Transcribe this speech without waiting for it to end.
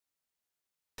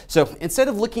So instead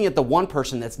of looking at the one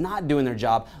person that's not doing their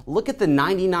job, look at the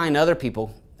 99 other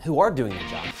people who are doing their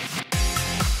job.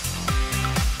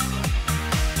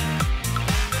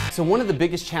 So one of the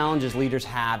biggest challenges leaders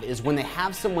have is when they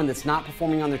have someone that's not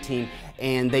performing on their team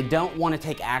and they don't want to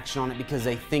take action on it because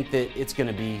they think that it's going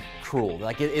to be cruel,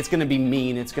 like it's going to be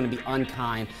mean, it's going to be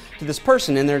unkind to this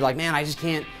person, and they're like, man, I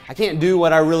can't do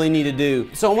what I really need to do.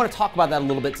 So I want to talk about that a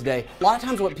little bit today. A lot of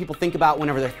times what people think about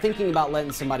whenever they're thinking about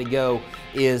letting somebody go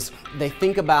is they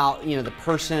think about, you know, the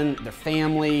person, their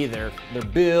family, their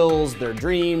bills, their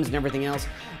dreams, and everything else.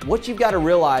 What you've got to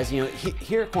realize, you know,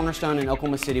 here at Cornerstone in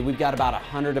Oklahoma City, we've got about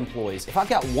 100 employees. If I've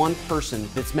got one person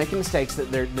that's making mistakes,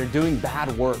 that they're doing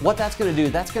bad work, what that's going to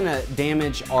do, that's going to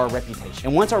damage our reputation.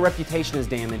 And once our reputation is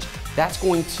damaged, that's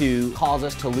going to cause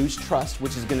us to lose trust,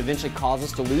 which is going to eventually cause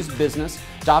us to lose business,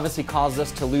 which obviously causes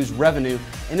us to lose revenue.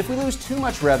 And if we lose too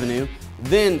much revenue,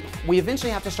 then we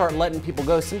eventually have to start letting people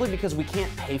go simply because we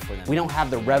can't pay for them. We don't have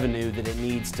the revenue that it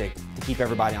needs to keep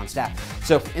everybody on staff.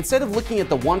 So instead of looking at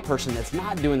the one person that's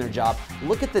not doing their job,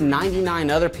 look at the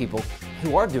 99 other people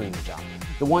who are doing their job.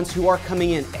 The ones who are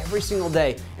coming in every single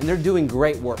day and they're doing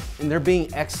great work and they're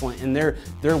being excellent and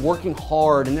they're working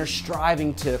hard and they're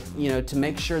striving to, you know, to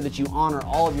make sure that you honor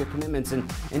all of your commitments and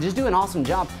just do an awesome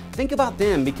job. Think about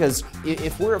them, because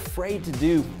if we're afraid to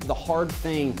do the hard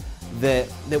thing that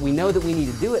we know that we need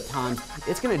to do at times,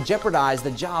 it's going to jeopardize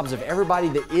the jobs of everybody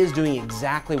that is doing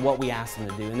exactly what we ask them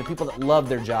to do, and the people that love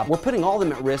their job. We're putting all of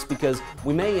them at risk because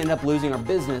we may end up losing our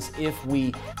business if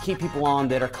we keep people on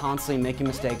that are constantly making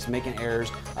mistakes, making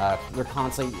errors, they're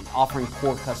constantly offering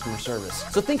poor customer service.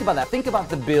 So think about that. Think about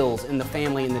the bills and the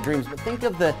family and the dreams, but think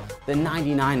of the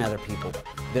 99 other people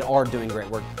that are doing great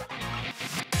work.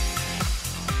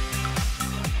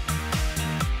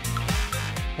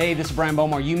 Hey, this is Brian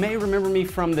Bomar. You may remember me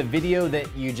from the video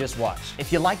that you just watched.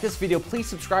 If you like this video, please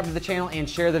subscribe to the channel and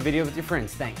share the video with your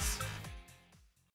friends. Thanks.